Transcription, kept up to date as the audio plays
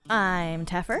I'm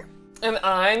Teffer. And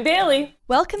I'm Bailey.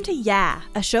 Welcome to Yeah,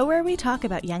 a show where we talk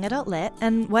about young adult lit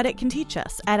and what it can teach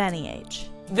us at any age.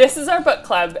 This is our book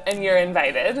club, and you're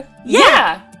invited.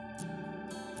 Yeah!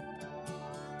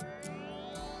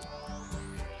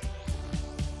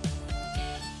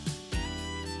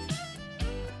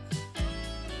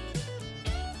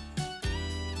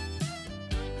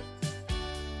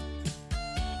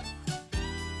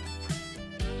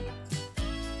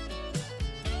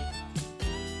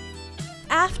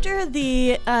 After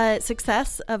the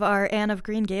success of our Anne of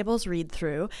Green Gables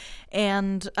read-through,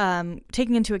 and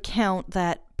taking into account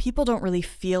that people don't really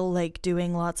feel like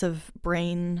doing lots of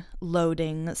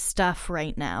brain-loading stuff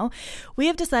right now, we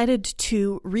have decided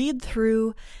to read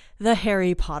through the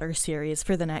Harry Potter series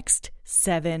for the next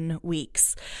 7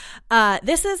 weeks.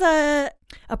 This is a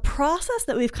process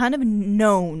that we've kind of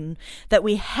known that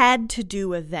we had to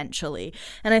do eventually.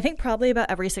 And I think probably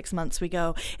about every 6 months we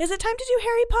go, is it time to do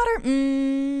Harry Potter?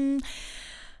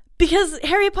 Because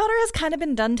Harry Potter has kind of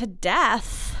been done to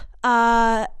death.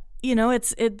 The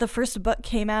first book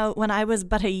came out when I was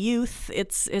but a youth.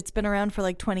 It's been around for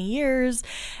like 20 years,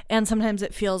 and sometimes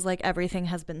it feels like everything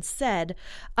has been said.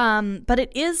 But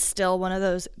it is still one of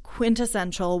those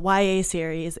quintessential YA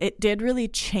series. It did really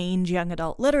change young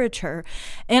adult literature,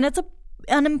 and it's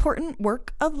an important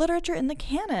work of literature in the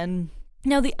canon.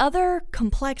 Now, the other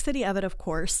complexity of it, of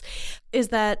course, is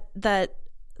that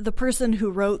the person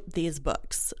who wrote these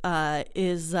books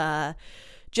is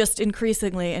just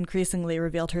increasingly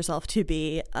revealed herself to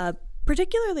be a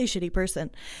particularly shitty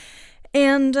person.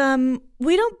 And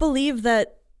we don't believe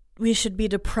that we should be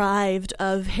deprived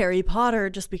of Harry Potter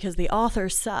just because the author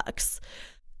sucks.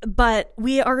 But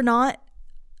we are not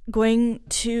going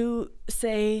to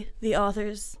say the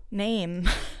author's name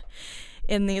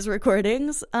in these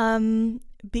recordings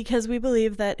because we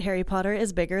believe that Harry Potter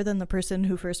is bigger than the person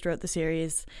who first wrote the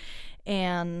series,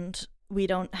 and we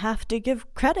don't have to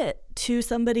give credit to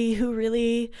somebody who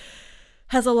really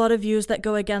has a lot of views that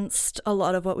go against a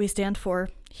lot of what we stand for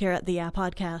here at the Yeah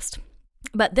Podcast.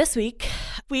 But this week,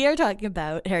 we are talking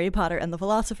about Harry Potter and the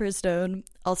Philosopher's Stone,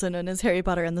 also known as Harry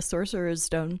Potter and the Sorcerer's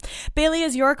Stone. Bailey,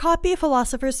 is your copy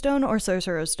Philosopher's Stone or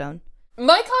Sorcerer's Stone?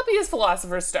 My copy is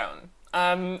Philosopher's Stone.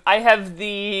 I have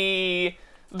the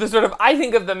sort of, I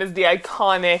think of them as the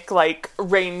iconic, like,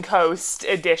 Raincoast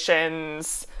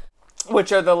editions,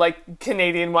 which are the, like,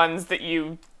 Canadian ones that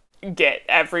you get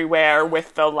everywhere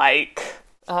with the, like,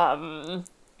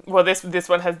 this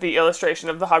one has the illustration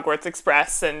of the Hogwarts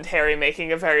Express and Harry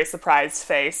making a very surprised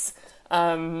face.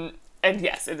 And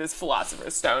yes, it is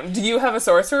Philosopher's Stone. Do you have a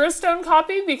Sorcerer's Stone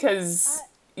copy? Because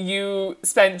you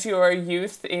spent your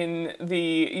youth in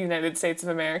the United States of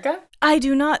America? I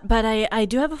do not, but I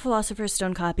do have a Philosopher's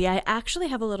Stone copy. I actually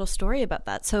have a little story about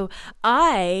that. So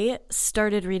I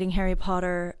started reading Harry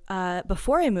Potter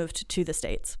before I moved to the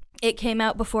States. It came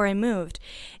out before I moved.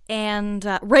 And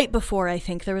right before, I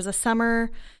think, there was a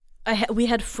summer. We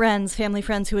had family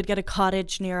friends who would get a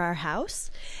cottage near our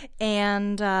house.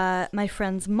 And my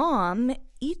friend's mom,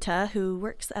 Ita, who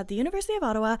works at the University of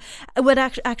Ottawa, would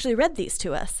actually read these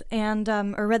to us, and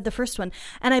or read the first one.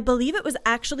 And I believe it was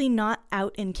actually not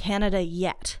out in Canada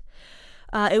yet.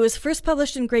 It was first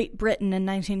published in Great Britain in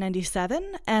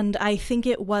 1997, and I think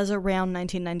it was around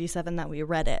 1997 that we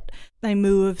read it. I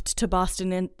moved to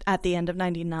Boston at the end of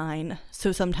 99,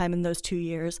 so sometime in those 2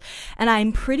 years. And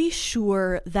I'm pretty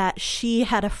sure that she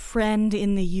had a friend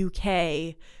in the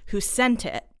UK who sent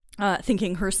it,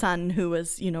 thinking her son, who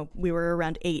was, we were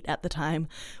around 8 at the time,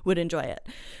 would enjoy it.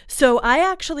 So I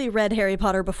actually read Harry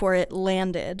Potter before it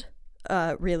landed,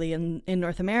 really, in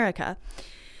North America.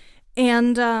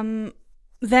 And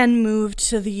then moved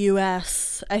to the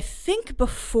US, I think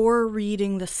before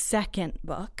reading the second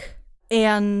book,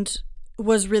 and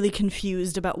was really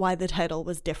confused about why the title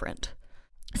was different.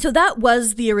 So that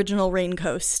was the original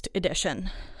Raincoast edition,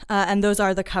 and those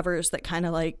are the covers that kind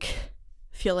of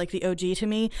feel like the OG to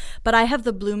me. But I have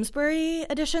the Bloomsbury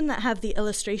edition that have the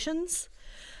illustrations,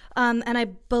 and I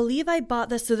believe I bought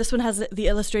this. So this one has the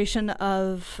illustration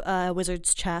of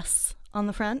Wizard's Chess on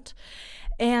the front.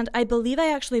 And I believe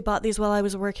I actually bought these while I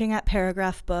was working at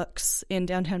Paragraph Books in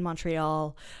downtown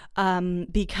Montreal,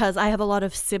 because I have a lot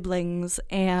of siblings,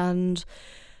 and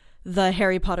the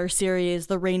Harry Potter series,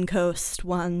 the Raincoast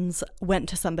ones, went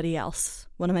to somebody else.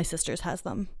 One of my sisters has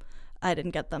them. I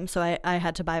didn't get them, so I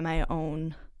had to buy my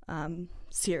own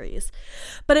series.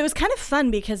 But it was kind of fun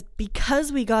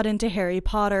because we got into Harry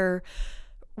Potter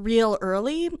real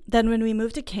early. Then when we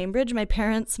moved to Cambridge, my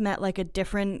parents met a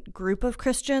different group of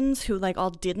Christians who all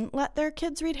didn't let their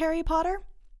kids read Harry Potter.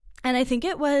 And I think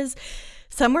it was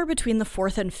somewhere between the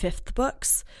 4th and 5th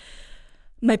books.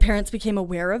 my parents became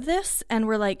aware of this and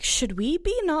were like, should we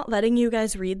be not letting you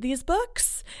guys read these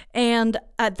books? And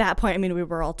at that point, I mean, we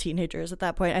were all teenagers at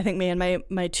that point. I think me and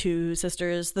my two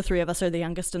sisters, the three of us are the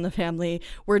youngest in the family,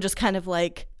 were just kind of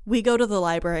like, we go to the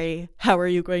library. How are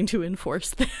you going to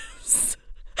enforce this?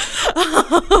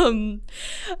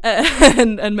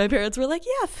 And my parents were like,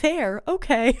 yeah, fair.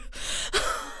 Okay.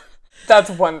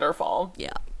 That's wonderful.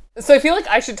 Yeah. So I feel like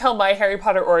I should tell my Harry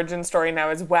Potter origin story now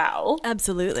as well.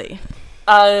 Absolutely.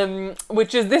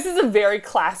 This is a very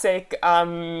classic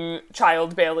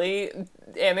Child Bailey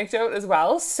anecdote as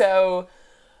well. So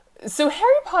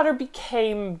Harry Potter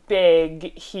became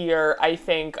big here, I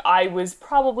think. I was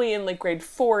probably in like grade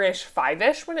 4-ish,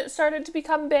 5-ish when it started to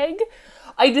become big.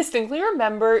 I distinctly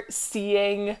remember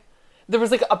seeing, there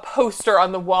was like a poster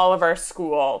on the wall of our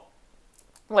school.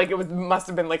 Like must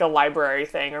have been like a library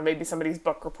thing or maybe somebody's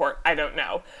book report, I don't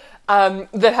know,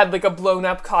 that had like a blown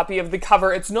up copy of the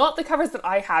cover. It's not the covers that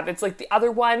I have, it's like the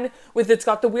other one it's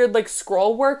got the weird like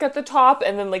scroll work at the top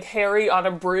and then like Harry on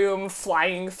a broom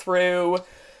flying through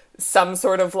some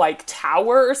sort of like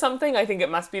tower or something. I think it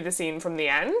must be the scene from the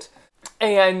end.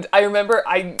 And I remember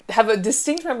I have a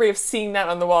distinct memory of seeing that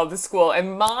on the wall of the school,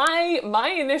 and my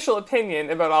initial opinion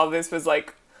about all this was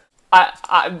like,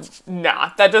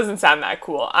 nah, that doesn't sound that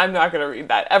cool. I'm not going to read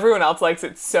that. Everyone else likes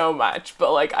it so much,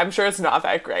 but like, I'm sure it's not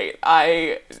that great.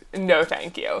 No,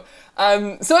 thank you.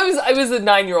 So I was a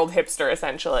 9-year-old hipster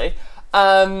essentially.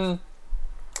 And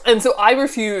so I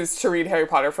refused to read Harry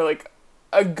Potter for like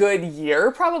a good year,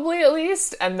 probably at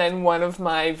least. And then one of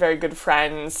my very good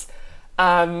friends,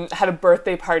 had a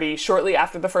birthday party shortly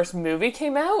after the first movie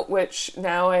came out, which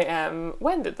now I am...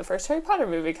 When did the first Harry Potter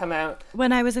movie come out?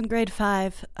 When I was in grade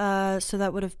 5, so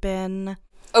that would have been...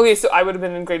 Okay, so I would have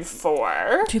been in grade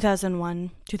 4.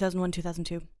 2001,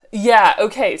 2002. Yeah,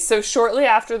 okay, so shortly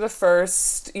after the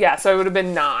first... Yeah, so I would have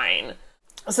been 9.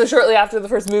 So shortly after the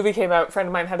first movie came out, a friend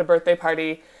of mine had a birthday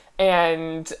party,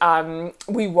 and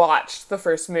we watched the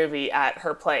first movie at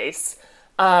her place.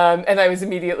 And I was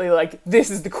immediately like,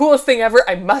 this is the coolest thing ever.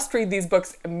 I must read these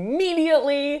books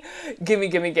immediately. Gimme,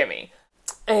 gimme, gimme.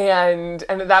 And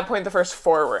at that point, the first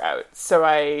 4 were out. So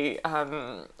I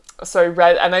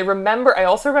read, and I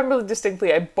also remember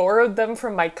distinctly, I borrowed them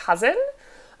from my cousin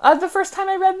the first time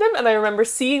I read them. And I remember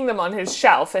seeing them on his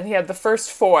shelf, and he had the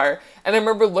first 4. And I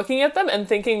remember looking at them and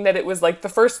thinking that it was like the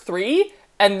first 3,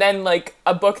 and then like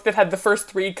a book that had the first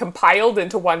 3 compiled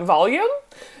into one volume,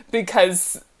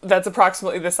 because that's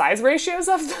approximately the size ratios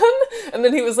of them. And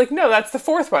then he was like, no, that's the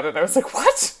 4th one. And I was like,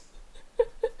 what?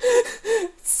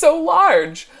 So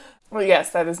large. Well,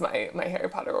 yes, that is my Harry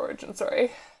Potter origin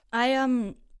story.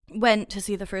 I went to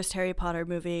see the first Harry Potter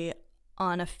movie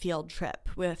on a field trip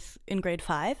in grade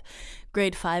 5.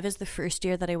 Grade 5 is the first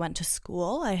year that I went to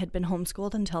school. I had been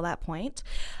homeschooled until that point.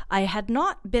 I had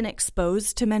not been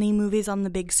exposed to many movies on the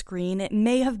big screen. It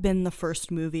may have been the first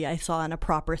movie I saw in a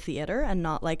proper theater and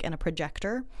not like in a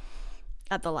projector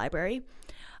at the library.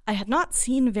 I had not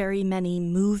seen very many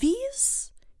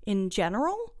movies in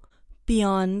general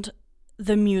beyond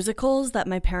the musicals that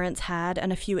my parents had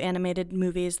and a few animated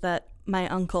movies that my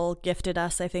uncle gifted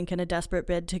us, I think, in a desperate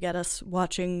bid to get us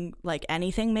watching like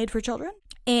anything made for children.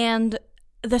 And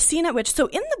the scene at which, so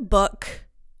in the book,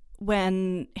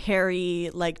 when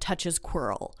Harry like touches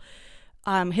Quirrell,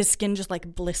 his skin just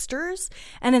like blisters.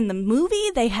 And in the movie,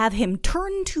 they have him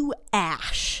turn to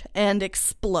ash and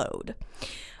explode.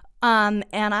 And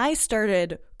I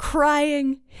started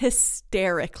crying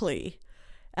hysterically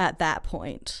at that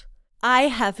point. I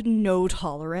have no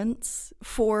tolerance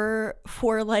for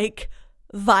like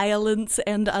violence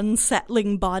and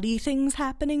unsettling body things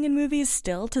happening in movies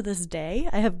still to this day.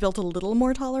 I have built a little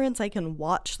more tolerance. I can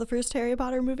watch the first Harry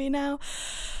Potter movie now.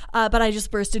 But I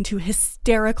just burst into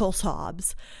hysterical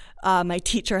sobs. My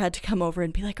teacher had to come over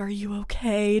and be like, are you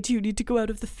okay? Do you need to go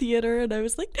out of the theater? And I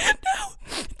was like, no,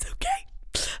 it's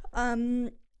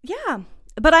okay. Yeah.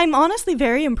 But I'm honestly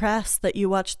very impressed that you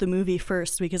watched the movie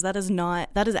first, because that is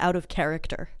out of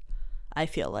character, I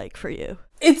feel like, for you.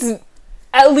 It's,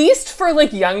 at least for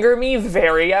like younger me,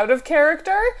 very out of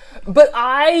character. But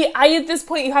I at this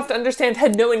point, you have to understand,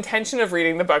 had no intention of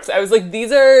reading the books. I was like,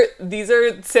 these are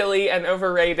silly and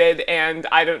overrated and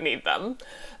I don't need them.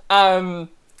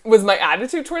 Was my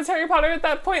attitude towards Harry Potter at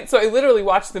that point. So I literally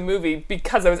watched the movie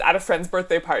because I was at a friend's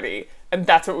birthday party, and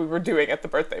that's what we were doing at the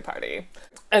birthday party.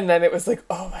 And then it was like,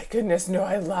 oh my goodness, no,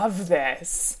 I love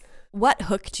this. What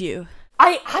hooked you?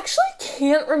 I actually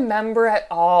can't remember at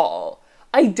all.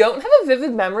 I don't have a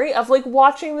vivid memory of like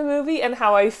watching the movie and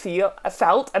how I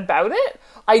felt about it.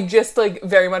 I just like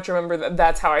very much remember that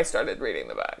that's how I started reading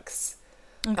the books.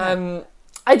 Okay.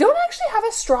 I don't actually have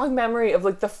a strong memory of,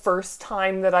 like, the first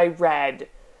time that I read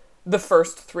the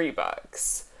first 3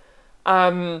 books.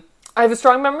 I have a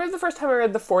strong memory of the first time I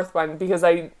read the 4th one, because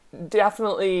I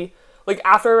definitely, like,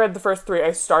 after I read the first 3,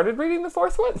 I started reading the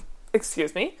 4th one.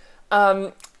 Excuse me.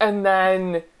 And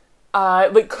then,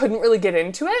 like, couldn't really get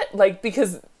into it, like,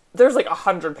 because there's, like,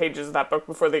 100 pages of that book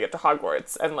before they get to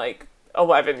Hogwarts, and, like,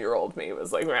 11-year-old me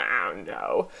was like, oh,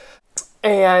 no.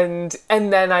 And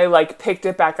then I, like, picked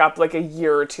it back up, like, a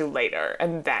year or 2 later,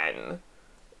 and then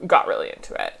got really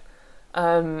into it.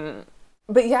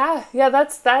 But yeah,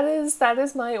 that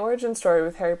is my origin story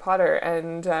with Harry Potter,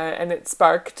 and it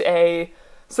sparked a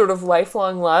sort of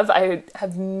lifelong love. I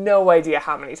have no idea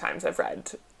how many times I've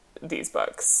read these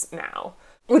books now.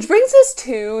 Which brings us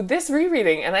to this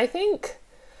rereading, and I think,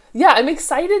 yeah, I'm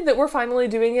excited that we're finally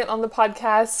doing it on the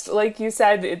podcast. Like you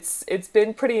said, it's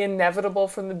been pretty inevitable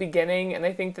from the beginning, and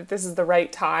I think that this is the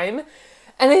right time.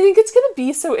 And I think it's going to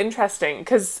be so interesting,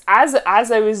 because as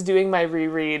I was doing my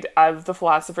reread of The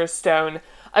Philosopher's Stone,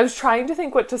 I was trying to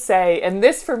think what to say, and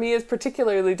this for me is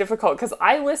particularly difficult, because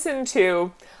I listened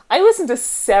to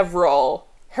several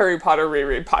Harry Potter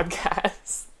reread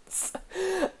podcasts.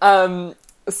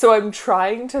 So I'm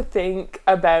trying to think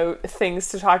about things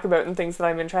to talk about and things that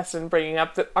I'm interested in bringing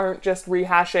up that aren't just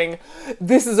rehashing,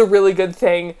 this is a really good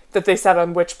thing that they said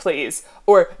on Witch Please,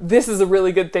 or this is a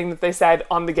really good thing that they said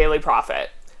on The Gayly Prophet,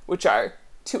 which are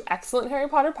 2 excellent Harry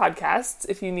Potter podcasts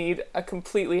if you need a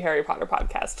completely Harry Potter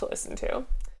podcast to listen to.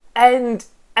 And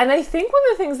I think one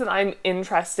of the things that I'm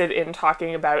interested in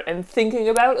talking about and thinking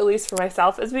about, at least for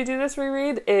myself as we do this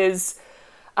reread, is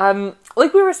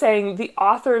like we were saying, the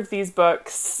author of these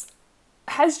books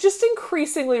has just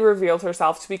increasingly revealed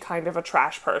herself to be kind of a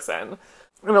trash person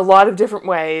in a lot of different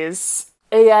ways.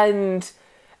 And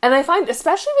I find,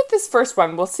 especially with this first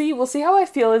one, we'll see how I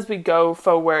feel as we go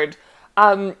forward.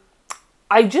 I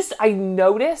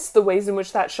notice the ways in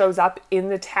which that shows up in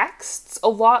the texts a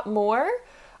lot more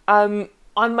on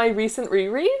my recent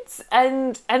rereads,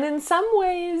 and in some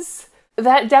ways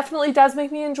that definitely does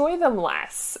make me enjoy them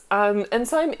less. And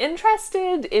so I'm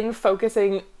interested in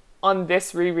focusing on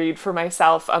this reread for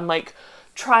myself, on, like,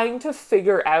 trying to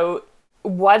figure out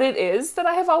what it is that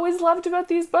I have always loved about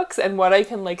these books and what I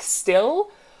can, like, still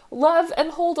love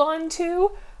and hold on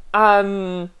to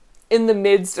in the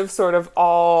midst of sort of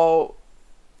all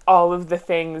of the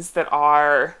things that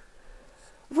are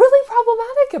really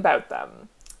problematic about them.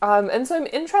 And so I'm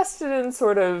interested in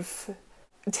sort of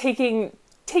taking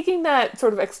that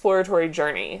sort of exploratory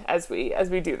journey as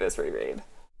we do this reread.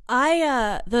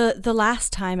 The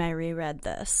last time I reread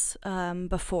this,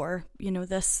 before,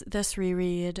 this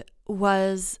reread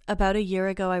was about a year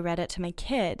ago. I read it to my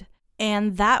kid,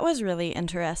 and that was really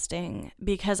interesting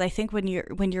because I think when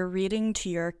you're reading to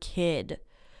your kid,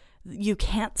 you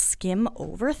can't skim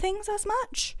over things as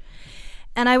much.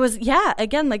 And I was,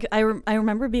 again, like, I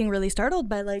remember being really startled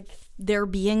by, like, there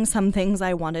being some things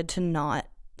I wanted to not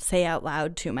say out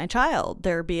loud to my child.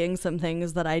 There being some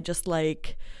things that I just,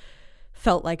 like,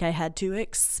 felt like I had to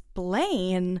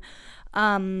explain.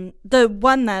 The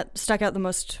one that stuck out the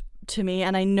most to me,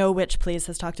 and I know Witch Please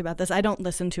has talked about this. I don't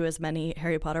listen to as many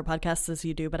Harry Potter podcasts as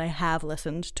you do, but I have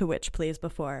listened to Witch Please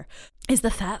before, is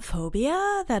the fat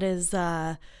phobia that is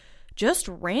just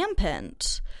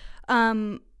rampant.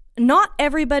 Not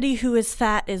everybody who is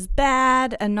fat is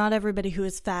bad, and not everybody who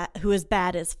is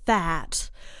bad is fat.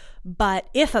 But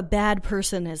if a bad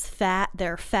person is fat,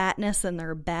 their fatness and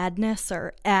their badness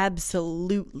are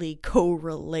absolutely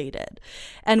correlated.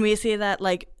 And we see that,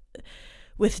 like,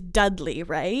 with Dudley,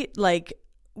 right? Like,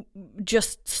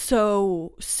 just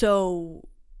so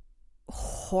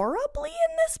horribly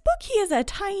in this book. He is a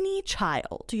tiny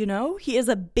child, he is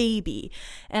a baby,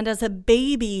 and as a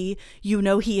baby,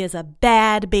 he is a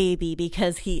bad baby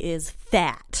because he is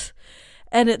fat.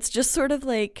 And it's just sort of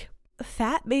like,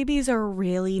 fat babies are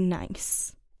really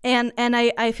nice, and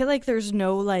I feel like there's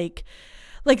no like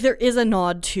there is a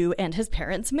nod to, and his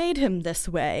parents made him this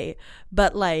way,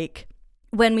 but, like,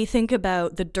 when we think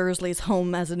about the Dursleys'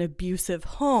 home as an abusive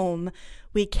home,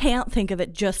 we can't think of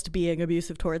it just being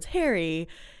abusive towards Harry.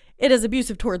 It is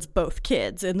abusive towards both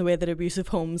kids in the way that abusive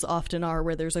homes often are,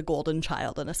 where there's a golden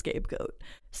child and a scapegoat.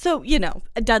 So,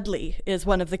 Dudley is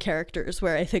one of the characters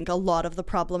where I think a lot of the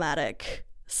problematic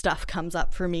stuff comes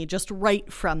up for me just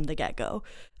right from the get-go,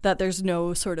 that there's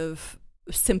no sort of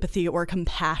sympathy or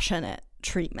compassionate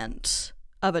treatment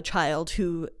of a child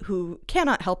who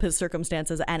cannot help his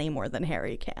circumstances any more than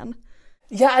Harry can.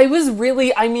 Yeah, I've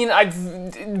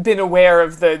been aware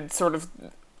of the sort of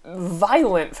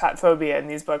violent fat phobia in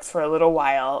these books for a little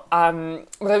while,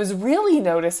 but I was really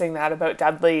noticing that about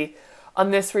Dudley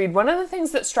on this read. One of the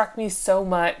things that struck me so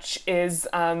much is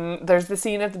there's the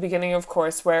scene at the beginning, of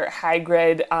course, where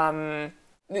Hagrid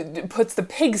puts the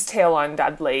pig's tail on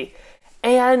Dudley.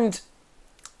 And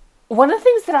one of the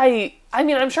things that I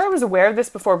mean, I'm sure I was aware of this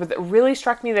before, but that really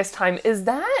struck me this time is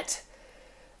that,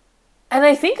 and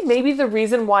I think maybe the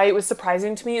reason why it was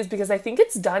surprising to me is because I think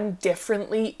it's done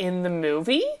differently in the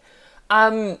movie.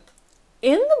 In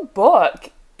the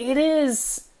book,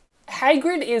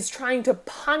 Hagrid is trying to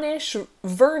punish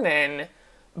Vernon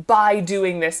by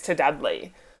doing this to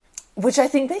Dudley, which I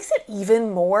think makes it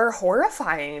even more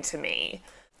horrifying to me.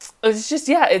 It's just,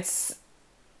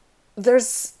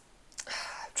 there's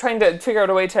trying to figure out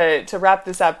a way to wrap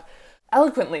this up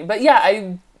eloquently. But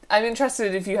yeah, I'm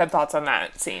interested if you had thoughts on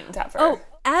that scene, Teffer. Oh,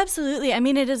 absolutely. I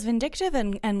mean, it is vindictive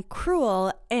and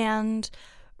cruel and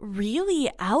really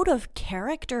out of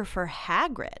character for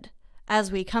Hagrid,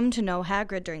 as we come to know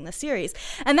Hagrid during the series.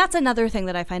 And that's another thing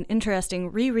that I find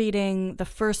interesting, rereading the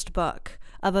first book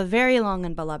of a very long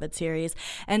and beloved series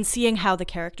and seeing how the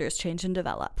characters change and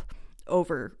develop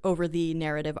over the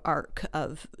narrative arc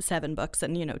of 7 books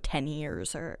and, 10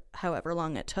 years or however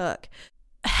long it took.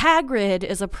 Hagrid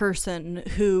is a person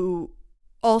who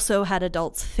also had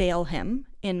adults fail him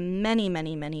in many,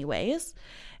 many, many ways,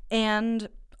 and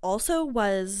also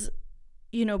was,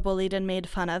 bullied and made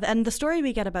fun of. And the story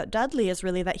we get about Dudley is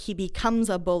really that he becomes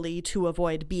a bully to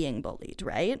avoid being bullied,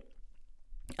 right?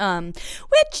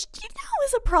 Which,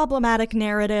 is a problematic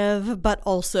narrative, but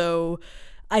also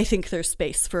I think there's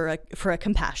space for a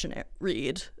compassionate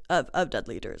read of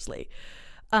Dudley Dursley.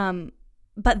 But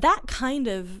that kind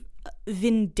of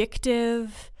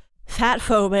vindictive,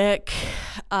 fatphobic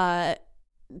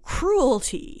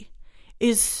cruelty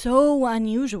is so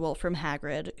unusual from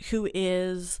Hagrid, who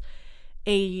is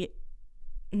a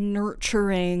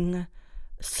nurturing,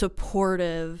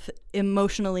 supportive,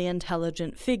 emotionally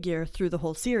intelligent figure through the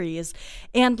whole series.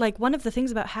 And one of the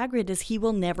things about Hagrid is he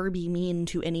will never be mean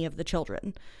to any of the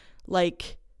children.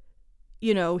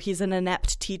 He's an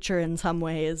inept teacher in some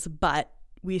ways, but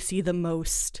we see the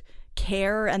most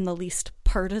care and the least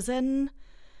partisan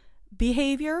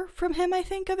behavior from him, I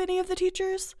think, of any of the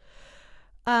teachers.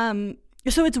 So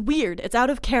it's weird. It's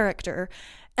out of character.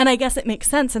 And I guess it makes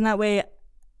sense in that way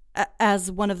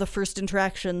as one of the first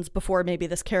interactions before maybe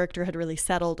this character had really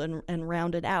settled and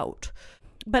rounded out.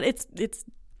 But it's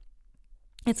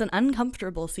an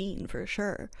uncomfortable scene for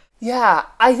sure. Yeah,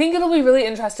 I think it'll be really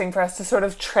interesting for us to sort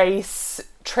of trace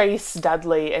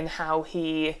Dudley and how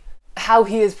he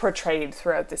is portrayed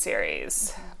throughout the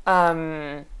series.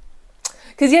 Because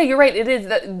you're right. It is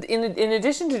that in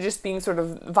addition to just being sort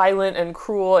of violent and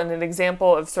cruel and an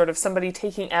example of sort of somebody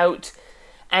taking out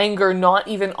anger, not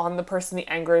even on the person the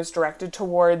anger is directed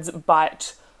towards,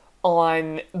 but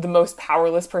on the most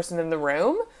powerless person in the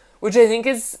room, which I think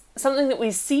is something that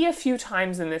we see a few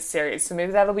times in this series. So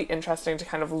maybe that'll be interesting to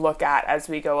kind of look at as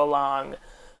we go along.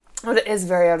 But it is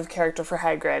very out of character for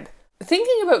Hagrid.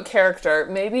 Thinking about character,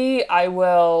 maybe I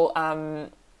will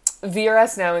veer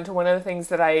us now into one of the things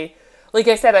that I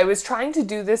said, I was trying to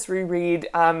do this reread.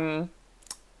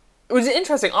 It was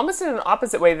interesting, almost in an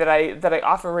opposite way that I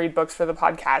often read books for the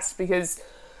podcast, because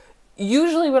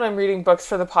usually when I'm reading books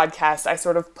for the podcast, I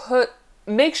sort of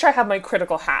make sure I have my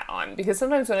critical hat on, because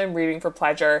sometimes when I'm reading for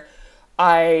pleasure,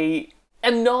 I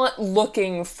am not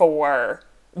looking for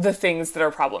the things that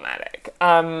are problematic.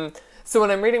 So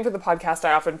when I'm reading for the podcast,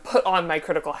 I often put on my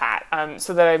critical hat,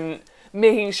 so that I'm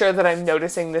making sure that I'm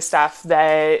noticing the stuff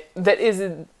that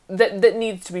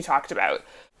needs to be talked about.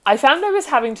 I found I was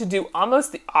having to do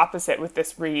almost the opposite with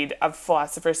this read of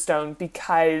Philosopher's Stone,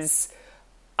 because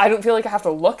I don't feel like I have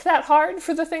to look that hard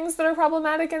for the things that are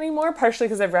problematic anymore, partially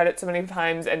because I've read it so many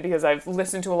times and because I've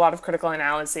listened to a lot of critical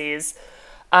analyses.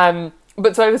 But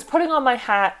so I was putting on my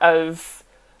hat of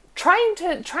trying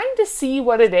to see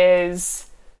what it is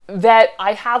that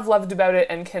I have loved about it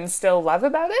and can still love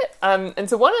about it. And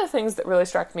so one of the things that really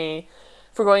struck me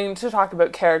for going to talk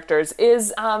about characters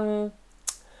is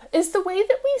the way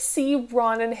that we see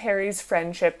Ron and Harry's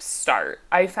friendship start.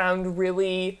 I found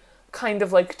really kind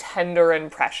of tender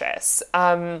and precious.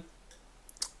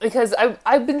 Because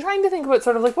I've been trying to think about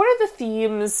sort of what are the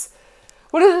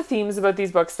themes about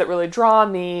these books that really draw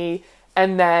me,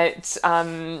 and that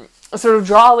sort of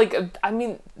draw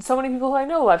so many people who I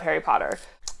know love Harry Potter.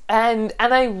 And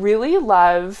I really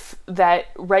love that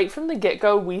right from the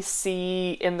get-go we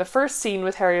see in the first scene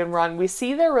with Harry and Ron, we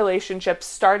see their relationship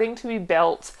starting to be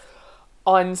built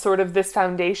on sort of this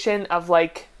foundation of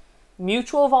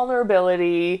mutual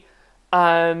vulnerability,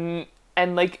 and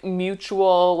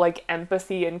mutual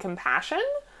empathy and compassion.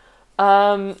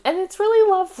 And it's really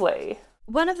lovely.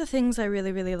 One of the things I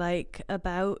really, really like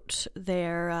about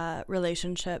their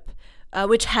relationship,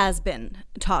 which has been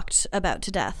talked about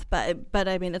to death, but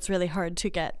I mean, it's really hard to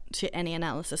get to any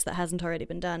analysis that hasn't already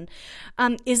been done,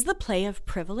 is the play of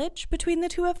privilege between the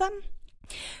two of them.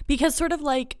 Because sort of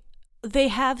like they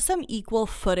have some equal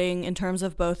footing in terms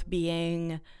of both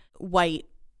being white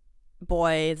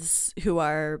boys who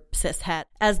are cishet,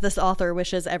 as this author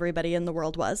wishes everybody in the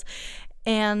world was.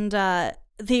 And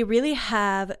they really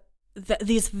have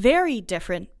these very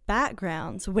different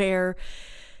backgrounds where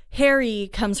Harry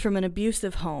comes from an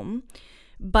abusive home,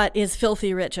 but is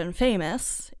filthy rich and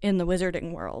famous in the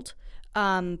wizarding world,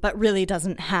 but really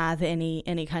doesn't have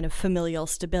any kind of familial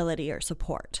stability or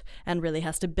support, and really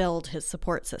has to build his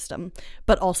support system,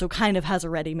 but also kind of has a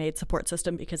ready-made support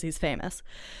system because he's famous.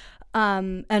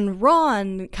 And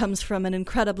Ron comes from an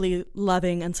incredibly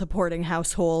loving and supporting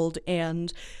household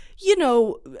and, you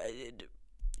know,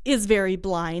 is very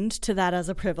blind to that as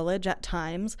a privilege at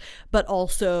times, but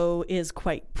also is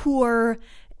quite poor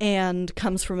and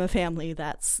comes from a family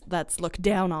that's looked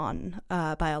down on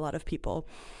by a lot of people,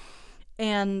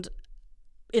 and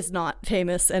is not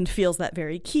famous and feels that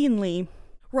very keenly.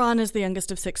 Ron is the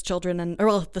youngest of 6 children,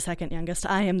 the second youngest.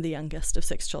 I am the youngest of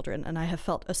 6 children, and I have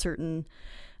felt a certain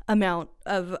amount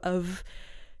of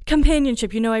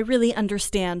companionship. You know, I really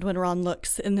understand when Ron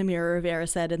looks in the mirror of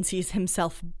Erised and sees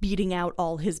himself beating out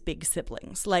all his big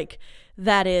siblings. Like,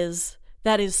 that is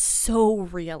so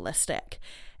realistic.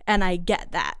 And I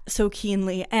get that so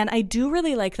keenly. And I do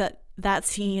really like that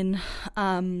scene.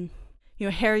 You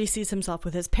know, Harry sees himself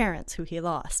with his parents, who he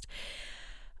lost.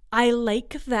 I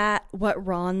like that what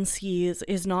Ron sees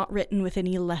is not written with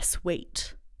any less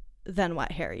weight than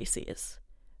what Harry sees.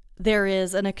 There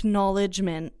is an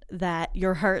acknowledgement that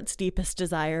your heart's deepest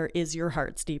desire is your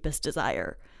heart's deepest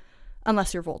desire.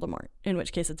 Unless you're Voldemort, in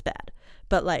which case it's bad.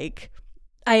 But, like,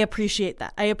 I appreciate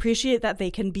that. I appreciate that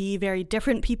they can be very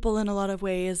different people in a lot of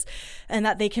ways, and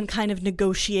that they can kind of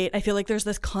negotiate. I feel like there's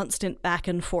this constant back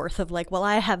and forth of, like, well,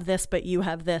 I have this, but you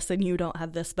have this, and you don't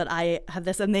have this, but I have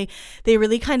this. And they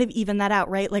really kind of even that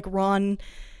out, right? Like, Ron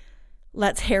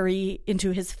lets Harry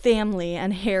into his family,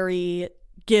 and Harry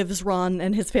gives Ron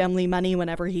and his family money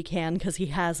whenever he can because he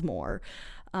has more.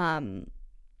 And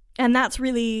that's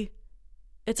really,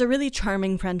 it's a really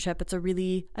charming friendship. It's a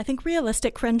really, I think,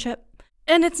 realistic friendship.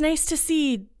 And it's nice to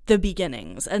see the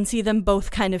beginnings and see them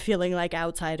both kind of feeling like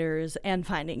outsiders and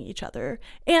finding each other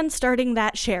and starting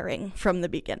that sharing from the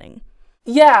beginning.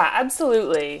 Yeah,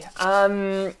 absolutely.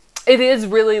 It is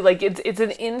really like, it's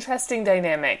an interesting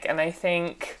dynamic. And I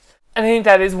think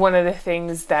that is one of the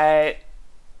things that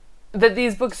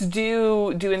these books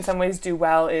do in some ways do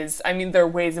well is, I mean, there are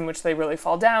ways in which they really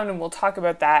fall down, and we'll talk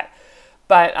about that.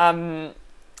 But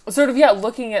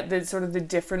looking at the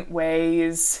different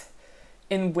ways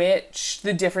in which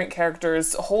the different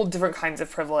characters hold different kinds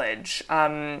of privilege,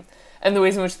 and the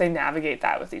ways in which they navigate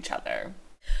that with each other.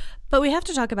 But we have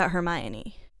to talk about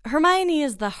Hermione. Hermione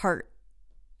is the heart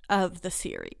of the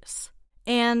series.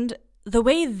 And the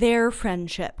way their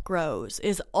friendship grows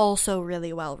is also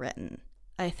really well written,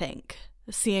 I think.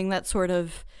 Seeing that sort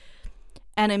of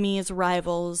enemies,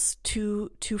 rivals to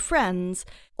friends,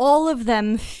 all of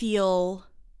them feel,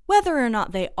 whether or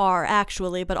not they are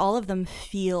actually, but all of them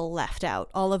feel left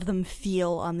out. All of them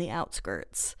feel on the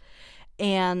outskirts.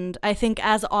 And I think,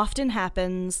 as often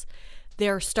happens,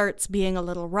 there starts being a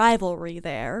little rivalry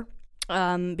there,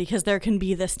 because there can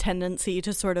be this tendency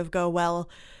to sort of go, well,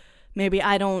 maybe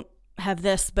I don't have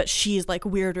this, but she's like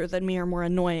weirder than me or more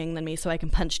annoying than me, so I can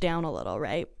punch down a little,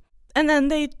 right? And then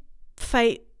they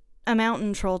fight a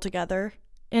mountain troll together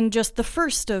in just the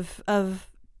first of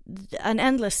an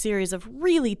endless series of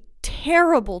really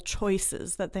terrible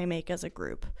choices that they make as a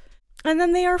group. And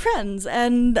then they are friends,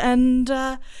 and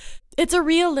it's a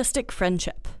realistic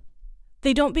friendship.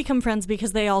 They don't become friends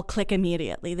because they all click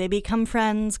immediately. They become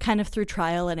friends kind of through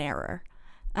trial and error,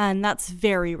 and that's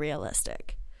very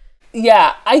realistic.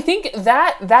 Yeah, I think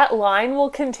that line will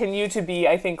continue to be,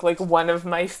 I think, like one of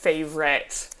my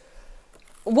favorite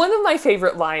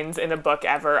lines in a book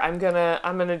ever. I'm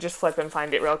gonna just flip and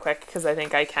find it real quick because I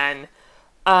think I can.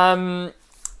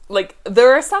 Like,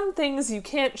 there are some things you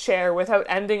can't share without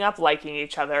ending up liking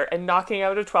each other, and knocking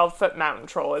out a 12-foot mountain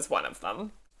troll is one of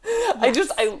them.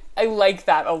 Yes. I like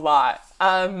that a lot.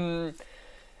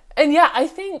 And yeah, I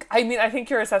think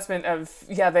your assessment of,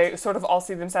 they sort of all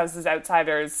see themselves as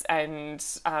outsiders, and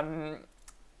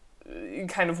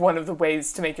kind of one of the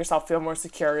ways to make yourself feel more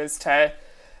secure is to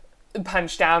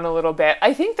punch down a little bit.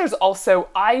 I think there's also,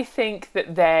 I think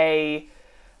that they,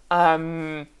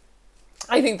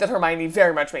 I think that Hermione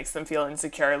very much makes them feel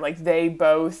insecure. Like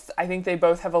I think they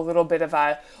both have a little bit of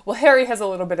Harry has a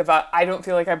little bit of I don't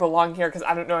feel like I belong here because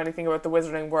I don't know anything about the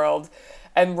wizarding world.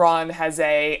 And Ron has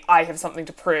I have something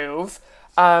to prove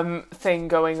thing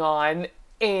going on.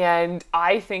 And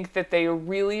I think that they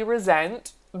really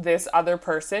resent this other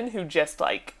person who just,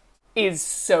 like, is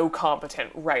so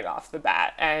competent right off the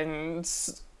bat. And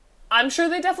I'm sure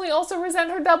they definitely also resent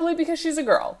her doubly because she's a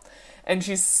girl. And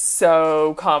she's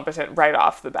so competent right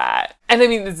off the bat. And I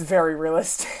mean, it's very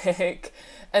realistic.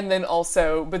 And then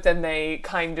also, but then they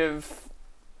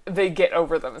get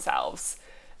over themselves.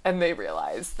 And they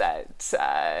realize that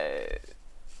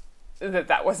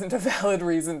that wasn't a valid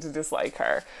reason to dislike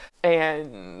her.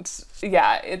 And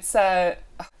yeah, they're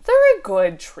a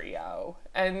good trio.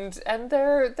 And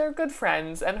they're good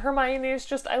friends. And Hermione is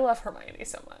just, I love Hermione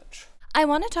so much. I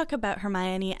want to talk about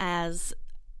Hermione as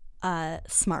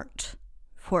smart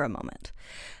for a moment,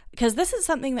 because this is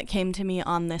something that came to me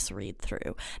on this read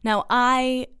through. Now,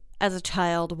 I, as a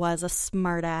child, was a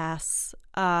smartass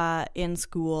in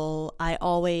school. I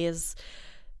always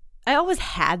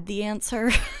had the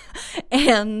answer,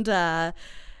 and I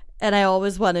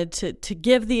always wanted to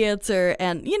give the answer.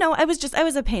 And, you know, I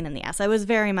was a pain in the ass. I was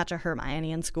very much a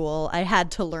Hermione in school. I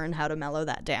had to learn how to mellow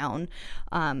that down,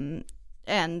 and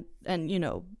you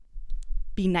know,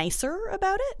 be nicer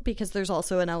about it, because there's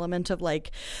also an element of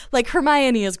like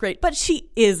Hermione is great, but she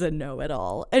is a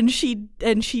know-it-all, and she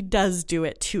does do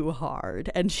it too hard,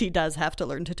 and she does have to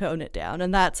learn to tone it down,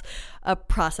 and that's a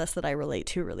process that I relate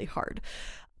to really hard.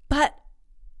 But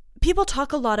people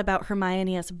talk a lot about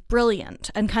Hermione as brilliant,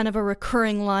 and kind of a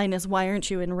recurring line is, why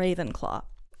aren't you in Ravenclaw?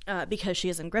 Because she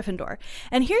is in Gryffindor.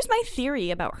 And here's my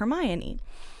theory about Hermione.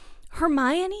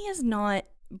 Hermione is not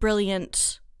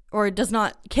brilliant or does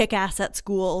not kick ass at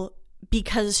school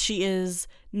because she is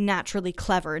naturally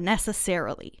clever,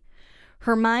 necessarily.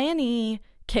 Hermione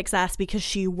kicks ass because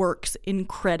she works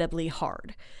incredibly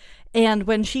hard. And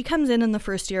when she comes in the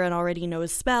first year and already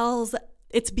knows spells,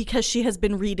 it's because she has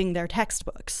been reading their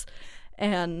textbooks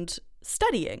and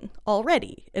studying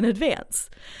already in advance.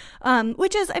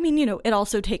 Which is, I mean, you know, it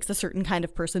also takes a certain kind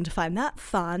of person to find that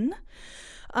fun.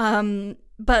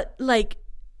 But, like,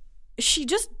 she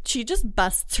just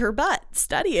busts her butt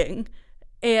studying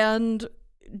and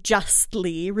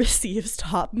justly receives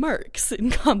top marks in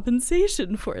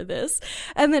compensation for this.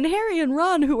 And then Harry and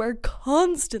Ron, who are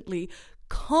constantly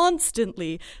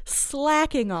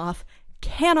slacking off,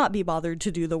 cannot be bothered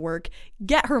to do the work,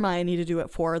 get Hermione to do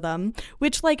it for them,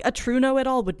 which, like, a true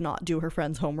know-it-all would not do her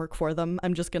friends' homework for them.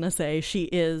 I'm just gonna say she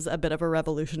is a bit of a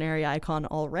revolutionary icon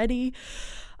already.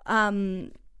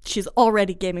 She's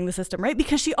already gaming the system, right?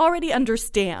 Because she already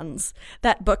understands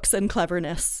that books and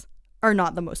cleverness are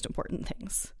not the most important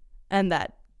things, and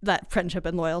that friendship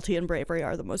and loyalty and bravery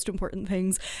are the most important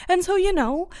things. And so, you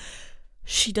know,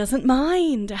 she doesn't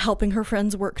mind helping her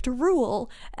friends work to rule,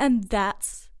 and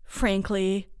that's,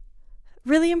 frankly,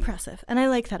 really impressive. And I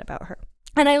like that about her.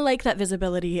 And I like that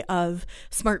visibility of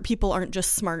smart people aren't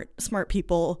just smart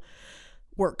people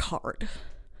work hard.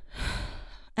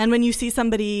 And when you see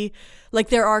somebody, like,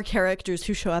 there are characters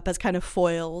who show up as kind of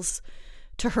foils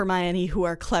to Hermione who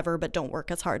are clever but don't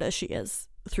work as hard as she is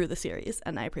through the series,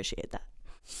 and I appreciate that.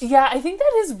 Yeah, I think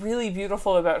that is really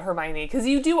beautiful about Hermione, because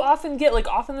you do often get, like,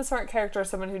 often the smart character is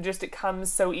someone who just, it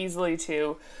comes so easily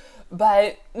to.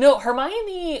 But no,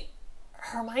 Hermione,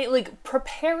 like,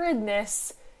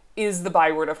 preparedness is the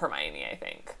byword of Hermione, I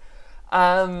think.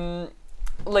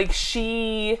 Like,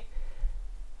 she...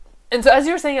 And so as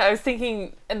you were saying, I was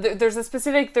thinking, and there's a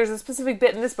specific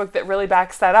bit in this book that really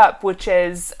backs that up, which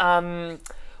is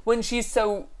when she's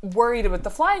so worried about the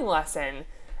flying lesson.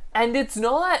 And it's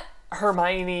not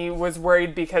Hermione was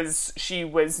worried because she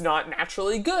was not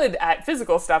naturally good at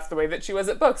physical stuff the way that she was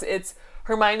at books. It's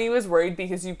Hermione was worried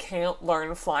because you can't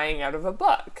learn flying out of a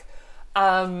book.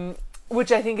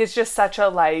 Which I think is just such a,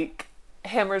 like,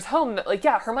 hammers home that, like,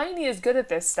 yeah, Hermione is good at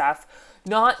this stuff.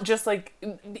 Not just, like,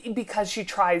 because she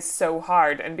tries so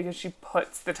hard and because she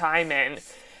puts the time in,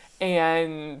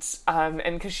 and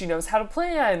because she knows how to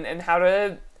plan and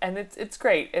it's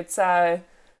great. It's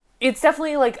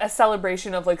definitely, like, a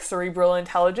celebration of, like, cerebral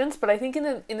intelligence, but I think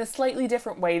in a slightly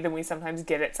different way than we sometimes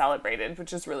get it celebrated,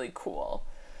 which is really cool.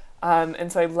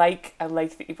 And so I like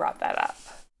that you brought that up.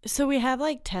 So we have,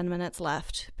 like, 10 minutes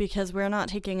left, because we're not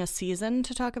taking a season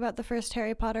to talk about the first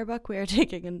Harry Potter book. We are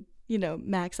taking an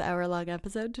max hour-long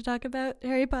episode to talk about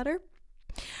Harry Potter.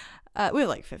 We have,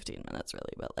 like, 15 minutes,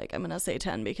 really, but, like, I'm going to say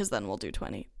 10 because then we'll do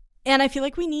 20. And I feel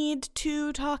like we need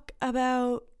to talk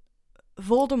about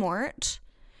Voldemort,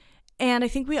 and I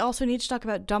think we also need to talk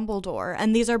about Dumbledore.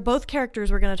 And these are both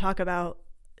characters we're going to talk about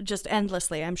just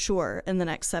endlessly, I'm sure, in the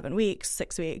next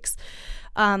 6 weeks.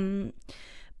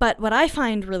 But what I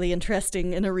find really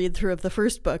interesting in a read through of the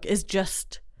first book is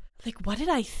just like, what did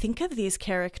I think of these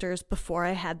characters before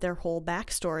I had their whole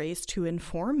backstories to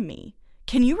inform me?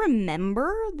 Can you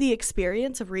remember the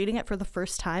experience of reading it for the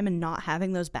first time and not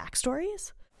having those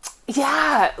backstories?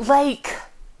 Yeah, like,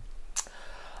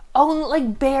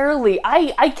 barely.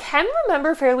 I can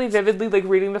remember fairly vividly, like,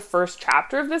 reading the first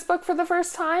chapter of this book for the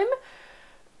first time.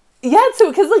 Yeah,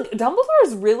 so, because, like, Dumbledore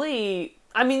is really,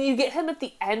 I mean, you get him at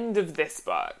the end of this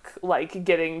book, like,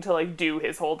 getting to, like, do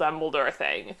his whole Dumbledore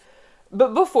thing.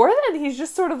 But before then, he's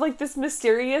just sort of, like, this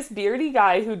mysterious, beardy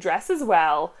guy who dresses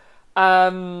well,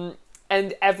 and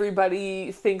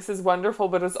everybody thinks is wonderful,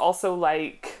 but is also,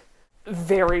 like,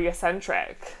 very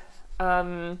eccentric.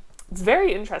 It's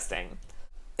very interesting.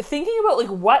 Thinking about, like,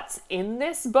 what's in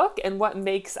this book and what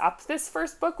makes up this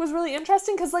first book was really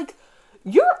interesting, because, like,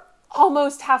 you're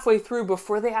almost halfway through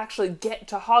before they actually get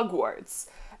to Hogwarts.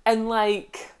 And,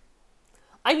 like,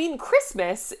 I mean,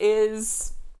 Christmas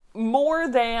is more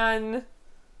than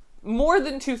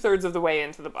 2/3 of the way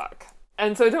into the book.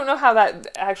 And so I don't know how that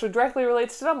actually directly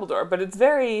relates to Dumbledore, but it's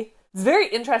very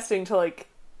interesting to, like,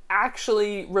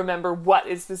 actually remember what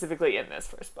is specifically in this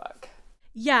first book.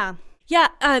 Yeah.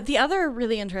 The other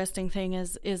really interesting thing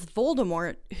is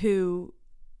Voldemort, who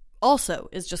also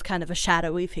is just kind of a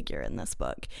shadowy figure in this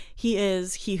book. He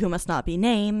is he who must not be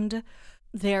named.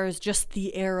 There's just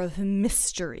the air of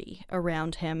mystery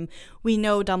around him. We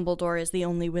know Dumbledore is the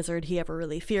only wizard he ever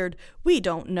really feared. We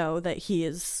don't know that he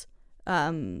is,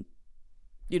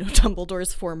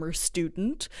 Dumbledore's former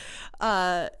student.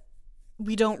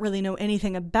 We don't really know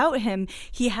anything about him.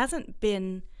 He hasn't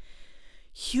been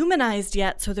humanized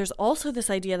yet, so there's also this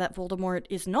idea that Voldemort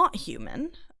is not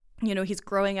human. You know, he's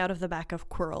growing out of the back of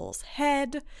Quirrell's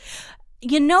head.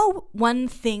 You know, one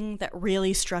thing that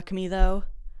really struck me, though,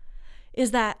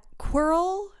 is that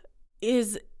Quirrell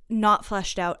is not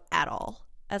fleshed out at all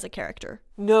as a character.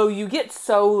 No, you get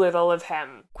so little of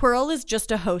him. Quirrell is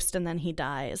just a host and then he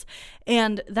dies.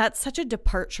 And that's such a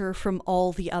departure from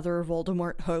all the other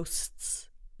Voldemort hosts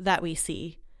that we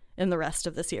see in the rest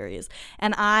of the series.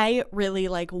 And I really,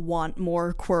 like, want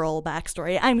more Quirrell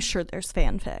backstory. I'm sure there's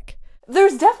fanfic.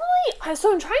 There's definitely,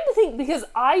 so I'm trying to think, because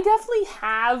I definitely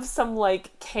have some,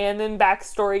 like, canon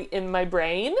backstory in my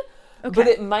brain. Okay. But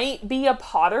it might be a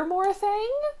Pottermore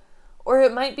thing, or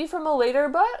it might be from a later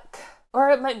book,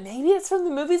 or maybe it's from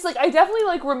the movies. Like, I definitely,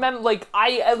 like, remember, like,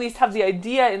 I at least have the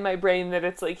idea in my brain that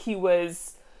it's, like, he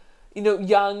was,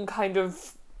 young, kind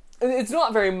of, it's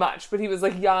not very much, but he was,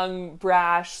 like, young,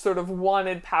 brash, sort of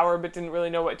wanted power, but didn't really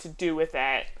know what to do with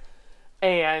it,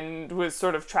 and was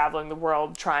sort of traveling the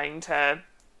world trying to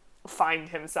find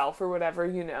himself or whatever,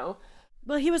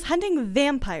 Well, he was hunting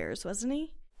vampires, wasn't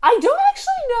he? I don't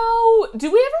actually know.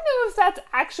 Do we ever know if that's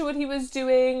actually what he was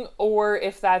doing, or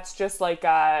if that's just like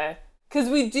because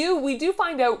we do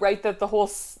find out, right, that the whole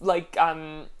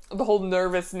the whole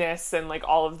nervousness and, like,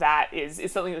 all of that is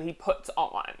something that he puts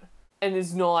on and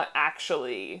is not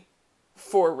actually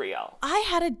for real. I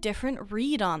had a different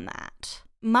read on that.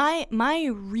 My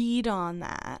read on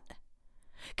that,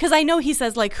 because I know he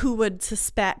says, like, who would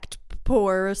suspect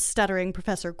poor stuttering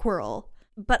Professor Quirrell.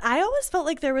 But I always felt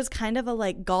like there was kind of a,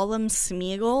 like, Gollum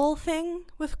Smeagol thing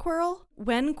with Quirrell.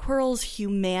 When Quirrell's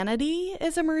humanity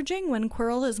is emerging, when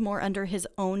Quirrell is more under his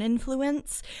own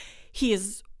influence, he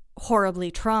is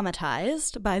horribly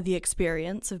traumatized by the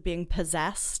experience of being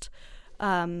possessed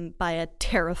by a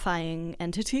terrifying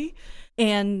entity.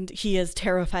 And he is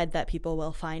terrified that people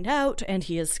will find out, and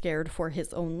he is scared for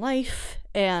his own life,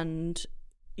 and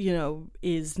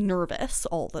is nervous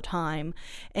all the time.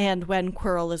 And when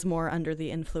Quirrell is more under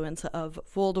the influence of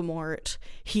Voldemort,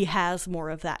 he has more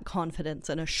of that confidence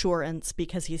and assurance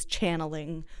because he's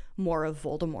channeling more of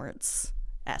Voldemort's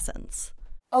essence.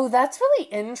 Oh, that's really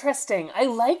interesting. I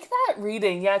like that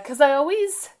reading, yeah, because I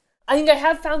think I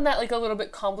have found that, like, a little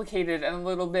bit complicated and a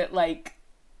little bit, like,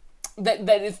 that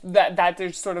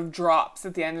there's sort of drops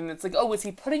at the end, and it's like, oh, was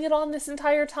he putting it on this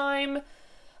entire time?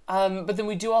 But then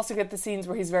we do also get the scenes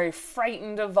where he's very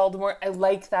frightened of Voldemort. I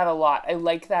like that a lot. I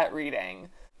like that reading.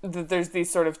 That there's these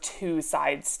sort of two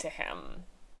sides to him.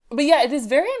 But yeah, it is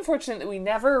very unfortunate that we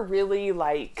never really,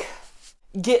 like,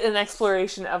 get an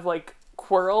exploration of, like,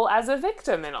 Quirrell as a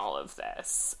victim in all of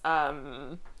this.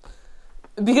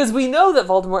 Because we know that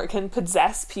Voldemort can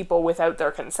possess people without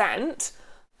their consent.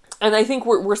 And I think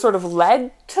we're sort of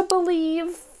led to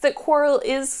believe that Quirrell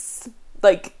is,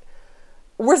 like,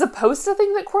 we're supposed to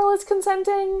think that Quirrell is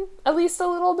consenting, at least a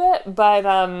little bit, but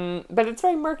it's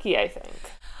very murky, I think.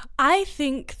 I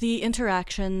think the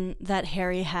interaction that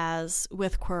Harry has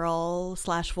with Quirrell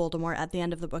 / Voldemort at the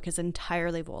end of the book is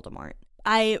entirely Voldemort.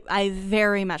 I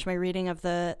very much, my reading of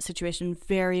the situation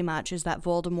very much is that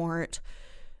Voldemort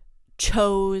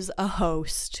chose a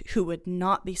host who would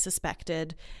not be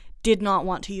suspected, did not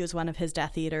want to use one of his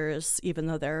Death Eaters, even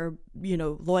though they're,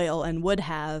 loyal and would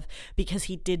have, because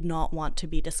he did not want to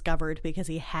be discovered, because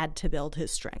he had to build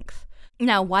his strength.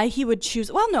 Now, why he would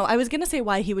choose... Well, no, I was going to say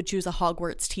why he would choose a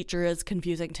Hogwarts teacher is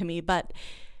confusing to me, but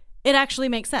it actually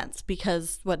makes sense,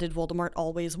 because what did Voldemort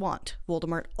always want?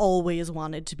 Voldemort always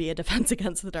wanted to be a Defense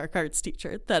Against the Dark Arts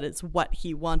teacher. That is what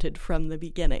he wanted from the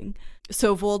beginning.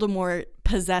 So Voldemort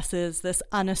possesses this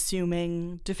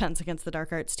unassuming Defense Against the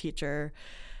Dark Arts teacher,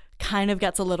 kind of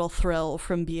gets a little thrill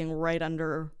from being right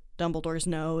under Dumbledore's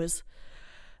nose,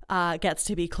 gets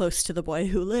to be close to the boy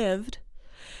who lived.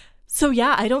 So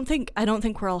yeah, I don't think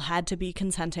Quirrell had to be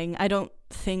consenting. I don't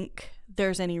think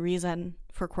there's any reason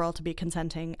for Quirrell to be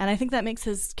consenting. And I think that makes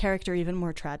his character even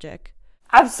more tragic.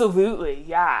 Absolutely,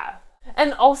 yeah.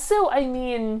 And also, I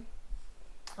mean,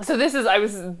 so I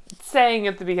was saying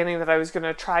at the beginning that I was going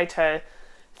to try to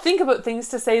think about things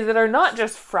to say that are not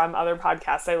just from other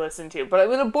podcasts I listen to, but I'm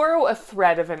going to borrow a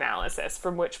thread of analysis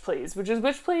from Witch Please, which is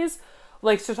Witch Please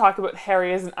likes to talk about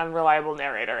Harry as an unreliable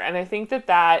narrator. And I think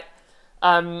that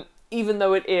even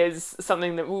though it is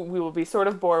something that we will be sort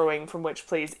of borrowing from Witch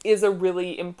Please, is a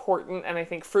really important and I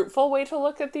think fruitful way to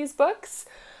look at these books.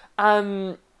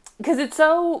 Because it's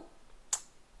so,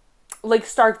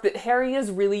 stark that Harry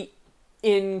is really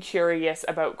incurious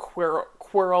about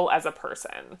Quirrell as a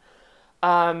person.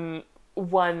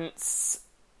 Once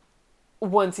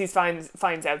he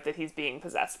finds out that he's being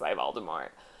possessed by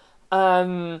Voldemort.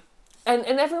 And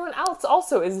everyone else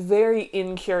also is very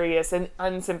incurious and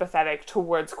unsympathetic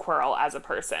towards Quirrell as a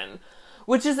person,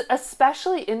 which is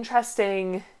especially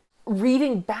interesting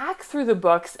reading back through the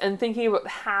books and thinking about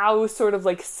how sort of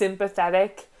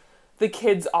sympathetic the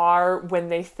kids are when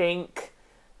they think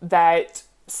that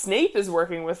Snape is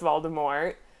working with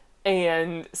Voldemort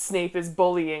and Snape is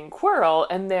bullying Quirrell,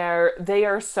 and they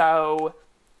are so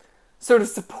sort of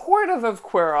supportive of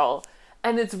Quirrell.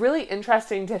 And it's really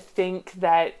interesting to think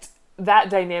that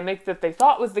dynamic that they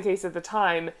thought was the case at the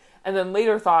time, and then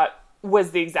later thought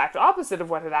was the exact opposite of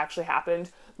what had actually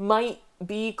happened, might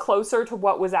be closer to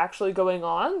what was actually going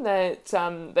on, that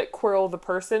Quirrell the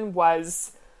person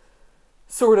was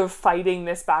sort of fighting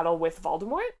this battle with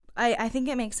Voldemort. I think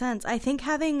it makes sense. I think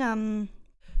having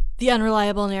the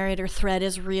unreliable narrator thread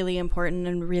is really important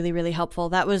and really, really helpful.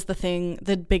 That was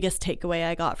the biggest takeaway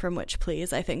I got from Witch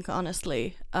Please, I think,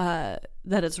 honestly, that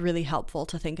it's really helpful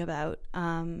to think about.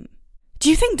 Why do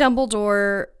you think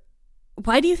Dumbledore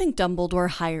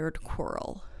hired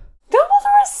Quirrell?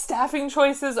 Dumbledore's staffing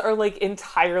choices are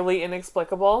entirely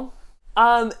inexplicable.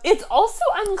 It's also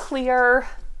unclear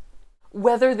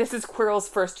whether this is Quirrell's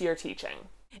first year teaching.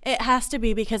 It has to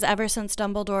be, because ever since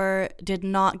Dumbledore did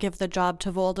not give the job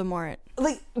to Voldemort.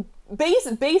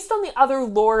 Based on the other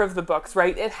lore of the books,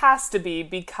 right? It has to be,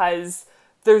 because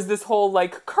there's this whole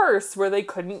curse where they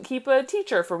couldn't keep a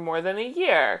teacher for more than a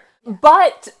year.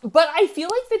 But I feel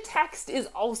like the text is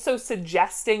also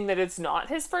suggesting that it's not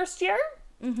his first year.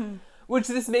 Mm-hmm. Which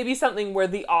this may be something where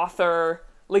the author,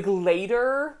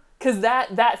 later, because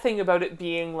that thing about it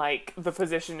being the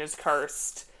position is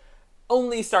cursed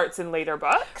only starts in later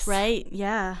books. Right,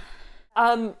 yeah.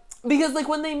 Because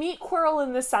when they meet Quirrell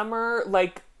in the summer,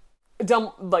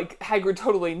 Hagrid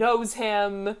totally knows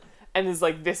him and is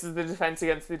this is the Defense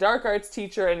Against the Dark Arts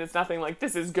teacher, and it's nothing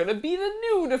this is gonna be the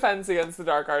new Defense Against the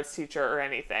Dark Arts teacher or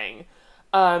anything.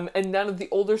 And none of the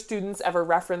older students ever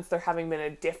reference there having been a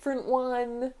different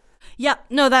one. Yeah,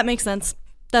 no, that makes sense.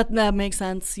 That makes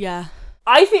sense, yeah.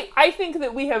 I think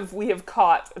that we have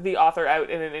caught the author out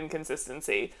in an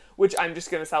inconsistency, which I'm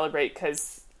just gonna celebrate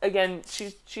because, again,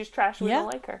 she's trash, we don't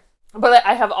like her. But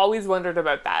I have always wondered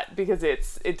about that, because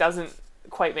it doesn't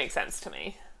quite make sense to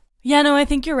me. Yeah, no, I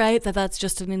think you're right that's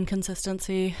just an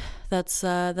inconsistency that's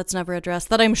never addressed,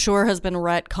 that I'm sure has been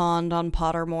retconned on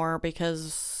Pottermore,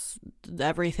 because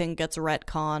everything gets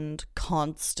retconned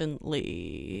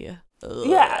constantly. Ugh.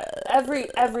 Yeah,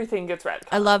 everything gets retconned.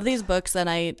 I love these books, and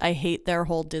I hate their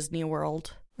whole Disney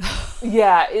world.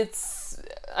 Yeah,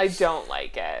 I don't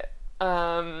like it.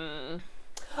 I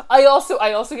also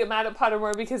get mad at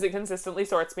Pottermore because it consistently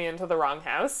sorts me into the wrong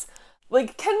house.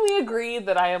 Can we agree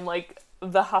that I am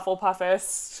the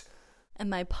Hufflepuffist?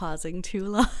 Am I pausing too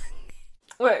long?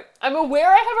 Wait, I'm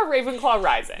aware I have a Ravenclaw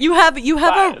rising. You have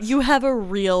a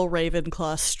real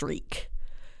Ravenclaw streak.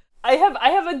 I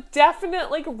have a definite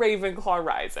Ravenclaw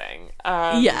rising.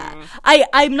 Yeah.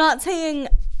 I'm not saying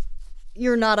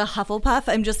you're not a Hufflepuff.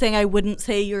 I'm just saying I wouldn't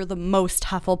say you're the most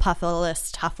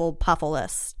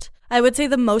Hufflepuffalist. I would say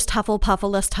the most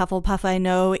Hufflepuffalist Hufflepuff I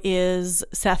know is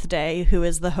Seth Day, who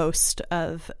is the host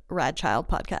of Rad Child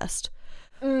podcast.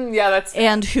 Yeah, that's fair.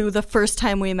 And who the first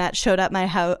time we met showed up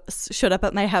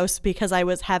at my house because I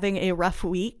was having a rough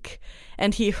week,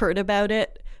 and he heard about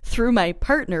it through my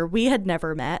partner, we had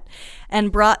never met,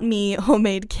 and brought me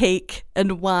homemade cake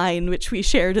and wine, which we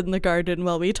shared in the garden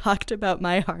while we talked about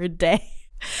my hard day.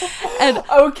 And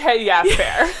okay, yeah,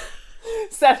 fair.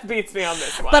 Seth beats me on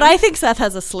this one. But I think Seth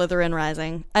has a Slytherin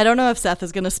rising. I don't know if Seth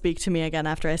is going to speak to me again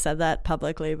after I said that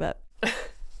publicly, but there's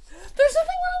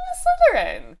nothing wrong with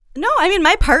Slytherin. No, I mean,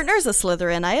 my partner's a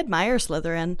Slytherin. I admire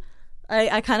Slytherin.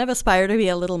 I kind of aspire to be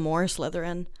a little more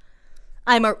Slytherin.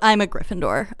 I'm a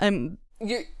Gryffindor.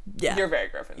 You're very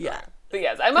Gryffindor. Yeah. But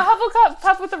yes, I'm a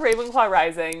Hufflepuff with a Ravenclaw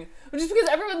rising, which is because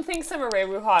everyone thinks I'm a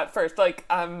Ravenclaw at first. Like,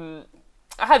 I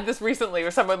had this recently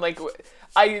where someone, like,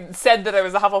 I said that I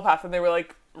was a Hufflepuff, and they were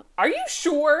like, are you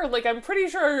sure? Like, I'm pretty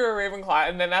sure you're a Ravenclaw.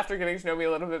 And then after getting to know me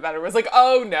a little bit better, was like,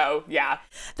 oh, no, yeah.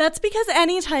 That's because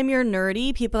anytime you're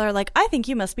nerdy, people are like, I think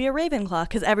you must be a Ravenclaw,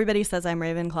 because everybody says I'm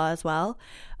Ravenclaw as well.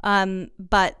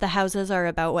 But the houses are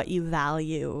about what you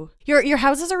value. Your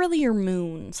houses are really your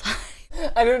moons.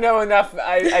 I don't know enough.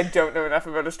 I don't know enough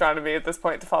about astronomy at this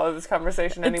point to follow this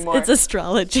conversation anymore. It's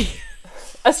astrology.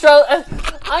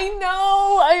 I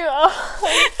know. I'm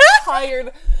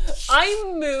tired. I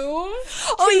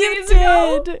moved. Oh, you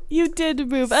did. Ago. You did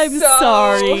move. I'm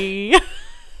sorry.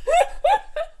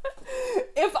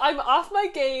 If I'm off my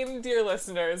game, dear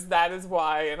listeners, that is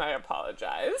why, and I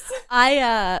apologize.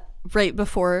 I, right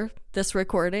before this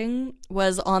recording,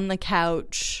 was on the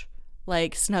couch,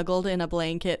 like, snuggled in a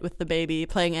blanket with the baby,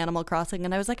 playing Animal Crossing,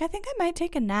 and I was like, I think I might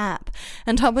take a nap.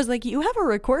 And Tom was like, you have a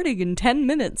recording in 10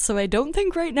 minutes, so I don't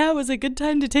think right now is a good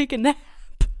time to take a nap.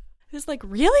 I was like,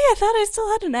 really? I thought I still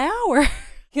had an hour.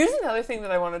 Here's another thing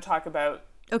that I want to talk about.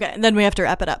 Okay, and then we have to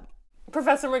wrap it up.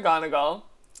 Professor McGonagall,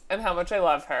 and how much I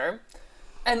love her.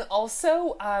 And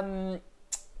also, I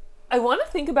want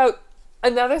to think about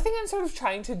another thing I'm sort of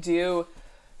trying to do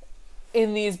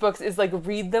in these books is, like,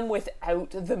 read them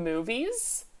without the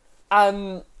movies.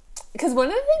 Because one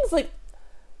of the things, like,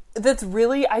 that's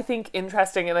really, I think,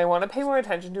 interesting and I want to pay more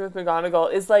attention to with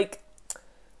McGonagall is, like,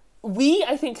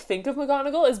 I think of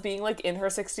McGonagall as being, like, in her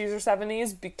 60s or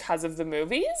 70s because of the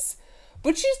movies,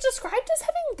 but she's described as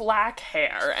having black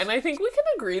hair, and I think we can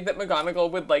agree that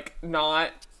McGonagall would, like,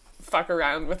 not fuck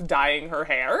around with dyeing her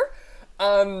hair.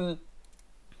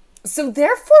 So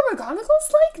therefore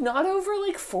McGonagall's, like, not over,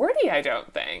 like, 40, I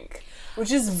don't think,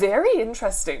 which is very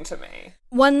interesting to me.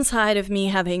 One side of me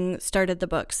having started the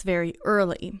books very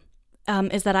early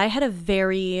is that I had a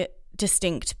very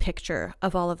distinct picture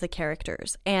of all of the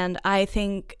characters, and I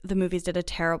think the movies did a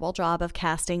terrible job of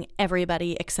casting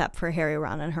everybody except for Harry,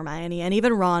 Ron, and Hermione, and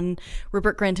even Ron,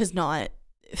 Rupert Grint is not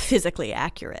physically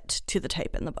accurate to the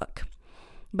type in the book,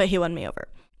 but he won me over.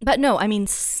 But no, I mean,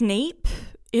 Snape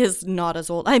is not as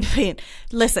old. I mean,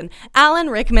 listen, Alan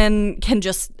Rickman can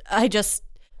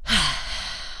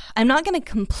I'm not going to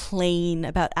complain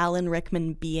about Alan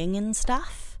Rickman being in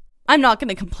stuff. I'm not going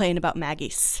to complain about Maggie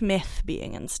Smith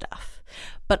being in stuff.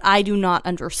 But I do not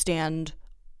understand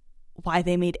why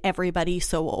they made everybody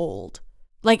so old.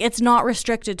 Like, it's not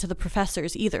restricted to the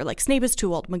professors either. Like, Snape is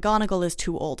too old. McGonagall is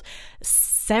too old.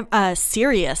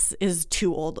 Sirius is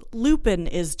too old. Lupin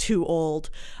is too old.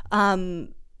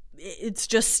 It's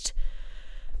just,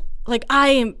 like,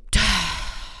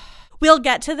 we'll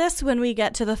get to this when we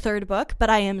get to the third book, but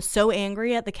I am so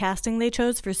angry at the casting they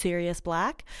chose for Sirius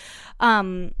Black.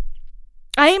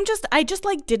 I just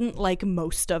like didn't like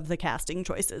most of the casting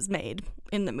choices made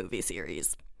in the movie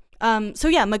series. So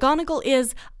yeah, McGonagall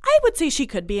is, I would say she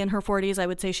could be in her 40s. I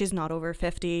would say she's not over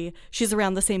 50. She's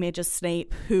around the same age as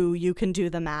Snape, who you can do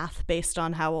the math based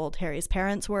on how old Harry's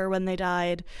parents were when they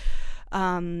died.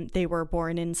 They were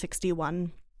born in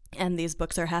 61, and these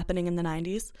books are happening in the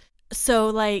 90s. So,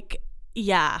 like,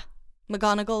 yeah,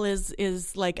 McGonagall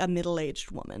is like a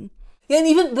middle-aged woman. Yeah, and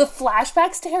even the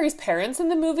flashbacks to Harry's parents in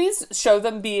the movies show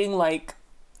them being, like,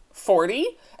 40,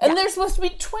 and they're supposed to be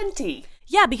 20.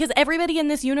 Yeah, because everybody in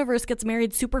this universe gets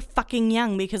married super fucking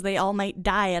young because they all might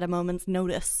die at a moment's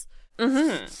notice.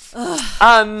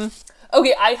 Mm-hmm.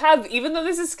 Okay, I have, even though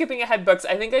this is skipping ahead books,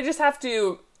 I think I just have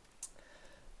to...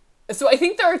 So I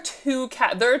think there are two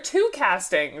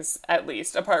castings, at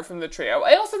least, apart from the trio.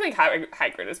 I also think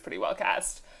Hagrid is pretty well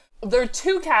cast. There are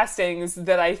two castings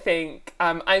that I think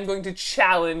I'm going to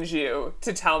challenge you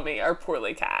to tell me are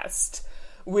poorly cast,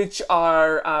 which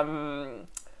are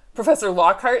Professor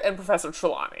Lockhart and Professor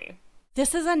Trelawney.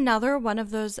 This is another one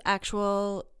of those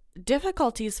actual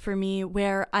difficulties for me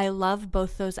where I love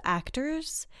both those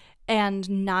actors and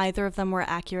neither of them were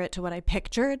accurate to what I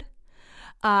pictured.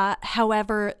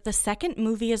 However, the second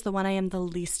movie is the one I am the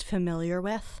least familiar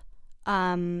with.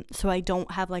 So I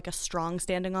don't have like a strong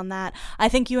standing on that. I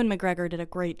think Ewan McGregor did a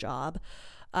great job.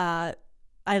 I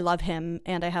love him,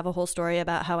 and I have a whole story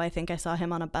about how I think I saw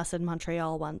him on a bus in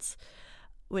Montreal once,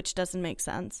 which doesn't make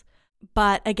sense.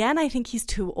 But again, I think he's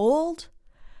too old.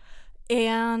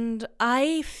 And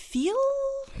I feel...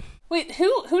 Wait,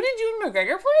 who did Ewan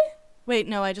McGregor play? Wait,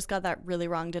 no, I just got that really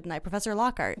wrong, didn't I? Professor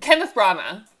Lockhart. Kenneth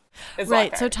Branagh is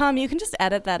right, Lockhart. So Tom, you can just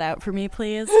edit that out for me,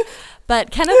 please. But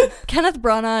Kenneth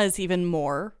Branagh is even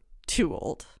more too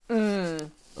old.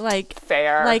 Like,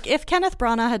 fair. Like, if Kenneth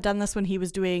Branagh had done this when he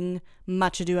was doing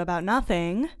Much Ado About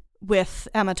Nothing with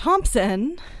Emma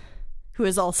Thompson, who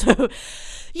is also...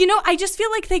 You know, I just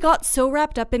feel like they got so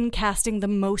wrapped up in casting the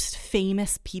most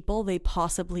famous people they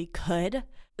possibly could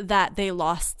that they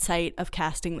lost sight of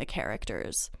casting the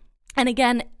characters. And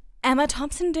again, Emma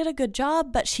Thompson did a good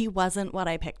job, but she wasn't what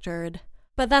I pictured.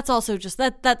 But that's also just,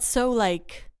 that's so,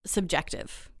 like,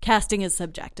 subjective. Casting is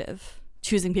subjective.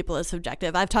 Choosing people is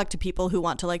subjective. I've talked to people who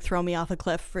want to, like, throw me off a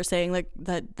cliff for saying, like,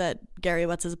 that Gary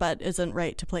What's-His-Butt isn't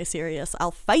right to play Sirius.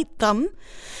 I'll fight them,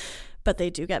 but they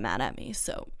do get mad at me,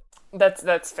 so...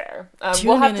 That's fair.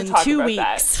 We'll have to talk 2 about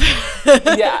weeks.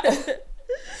 that. Yeah.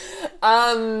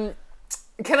 Can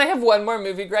I have one more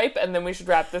movie gripe and then we should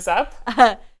wrap this up?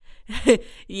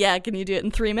 Yeah, can you do it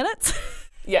in 3 minutes?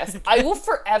 Yes. I will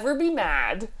forever be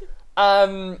mad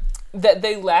that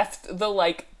they left the,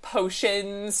 like,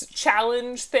 potions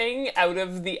challenge thing out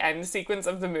of the end sequence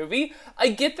of the movie. I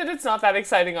get that it's not that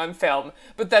exciting on film,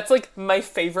 but that's, like, my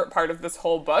favorite part of this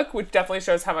whole book, which definitely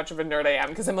shows how much of a nerd I am,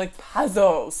 because I'm like,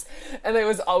 puzzles! And I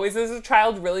was always, as a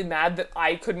child, really mad that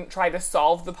I couldn't try to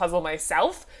solve the puzzle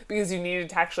myself, because you needed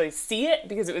to actually see it,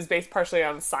 because it was based partially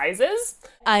on sizes.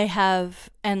 I have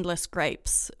endless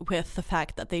gripes with the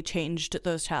fact that they changed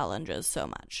those challenges so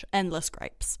much. Endless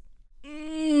gripes.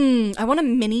 I want a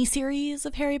mini-series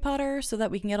of Harry Potter so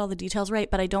that we can get all the details right,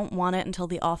 but I don't want it until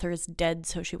the author is dead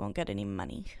so she won't get any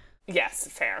money. Yes,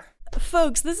 fair.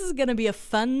 Folks, this is going to be a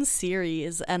fun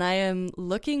series, and I am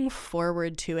looking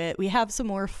forward to it. We have some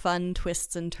more fun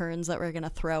twists and turns that we're going to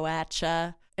throw at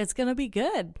ya. It's going to be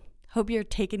good. Hope you're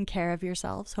taking care of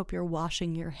yourselves. Hope you're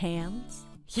washing your hands.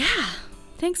 Yeah.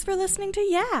 Thanks for listening to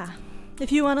Yeah. If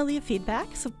you want to leave feedback,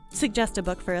 suggest a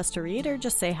book for us to read, or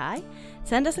just say hi,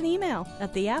 send us an email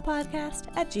at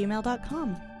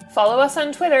theyapodcast@gmail.com. Follow us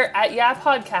on Twitter at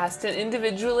YaPodcast and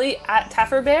individually at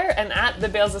Tafferbear and at the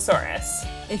Balesosaurus.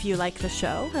 If you like the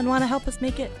show and want to help us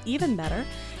make it even better,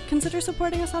 consider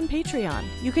supporting us on Patreon.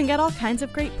 You can get all kinds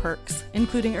of great perks,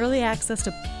 including early access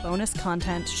to bonus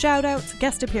content, shoutouts,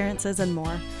 guest appearances, and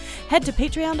more. Head to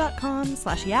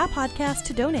patreon.com/yapodcast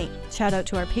to donate. Shout out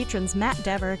to our patrons Matt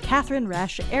Dever, Catherine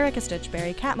Resch, Erica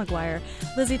Stitchberry, Kat McGuire,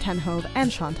 Lizzie Tenhove, and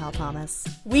Chantal Thomas.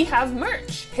 We have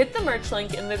merch. Hit the merch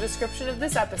link in the description of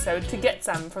this episode to get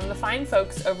some from the fine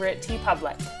folks over at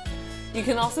TeePublic. You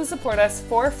can also support us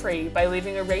for free by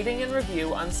leaving a rating and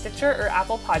review on Stitcher or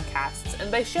Apple Podcasts,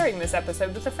 and by sharing this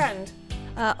episode with a friend.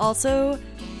 Also,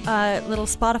 little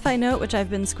Spotify note, which I've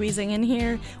been squeezing in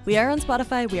here. We are on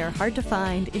Spotify. We are hard to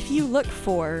find. If you look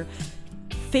for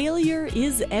Failure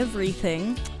is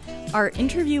Everything, our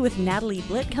interview with Natalie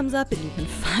Blitt comes up, and you can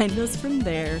find us from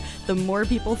there. The more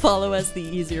people follow us, the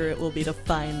easier it will be to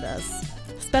find us.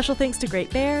 Special thanks to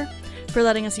Great Bear for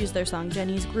letting us use their song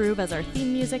Jenny's Groove as our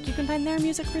theme music. You can find their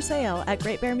music for sale at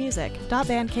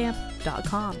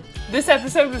greatbearmusic.bandcamp.com. This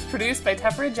episode was produced by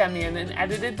Tefra Jemian and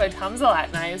edited by Tom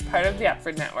Zalatni as part of the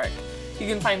Upford Network. You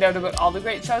can find out about all the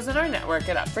great shows in our network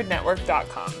at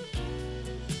upfordnetwork.com.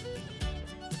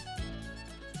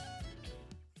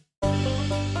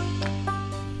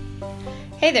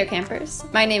 Hey there, campers.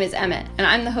 My name is Emmett, and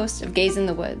I'm the host of Gaze in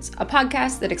the Woods, a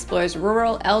podcast that explores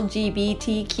rural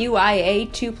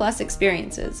LGBTQIA2+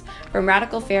 experiences, from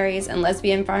radical fairies and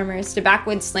lesbian farmers to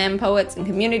backwoods slam poets and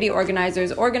community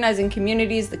organizers organizing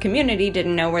communities the community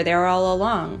didn't know were there all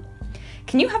along.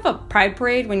 Can you have a pride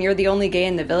parade when you're the only gay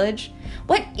in the village?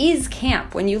 What is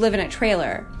camp when you live in a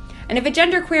trailer? And if a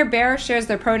genderqueer bear shares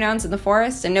their pronouns in the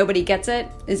forest and nobody gets it,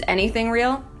 is anything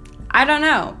real? I don't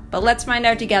know, but let's find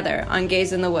out together on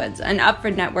Gaze in the Woods, an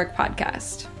Upford Network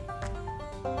podcast.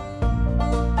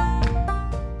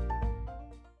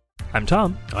 I'm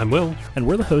Tom. I'm Will. And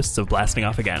we're the hosts of Blasting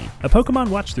Off Again, a Pokemon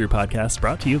watch-through podcast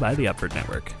brought to you by the Upford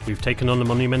Network. We've taken on the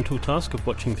monumental task of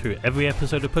watching through every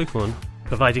episode of Pokemon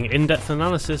providing in-depth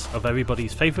analysis of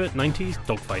everybody's favourite 90s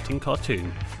dogfighting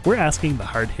cartoon. We're asking the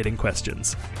hard-hitting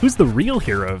questions. Who's the real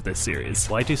hero of this series?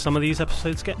 Why do some of these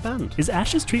episodes get banned? Is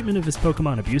Ash's treatment of his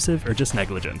Pokemon abusive or just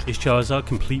negligent? Is Charizard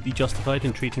completely justified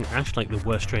in treating Ash like the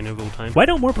worst trainer of all time? Why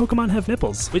don't more Pokemon have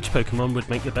nipples? Which Pokemon would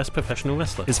make the best professional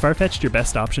wrestler? Is Farfetch'd your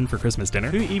best option for Christmas dinner?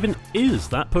 Who even is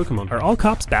that Pokemon? Are all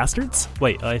cops bastards?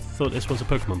 Wait, I thought this was a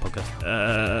Pokemon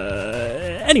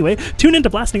podcast. Anyway, tune in to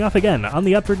Blasting Off Again on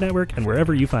the Upward Network and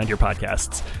wherever you find your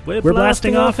podcasts. We're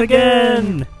blasting off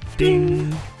again!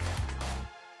 Ding!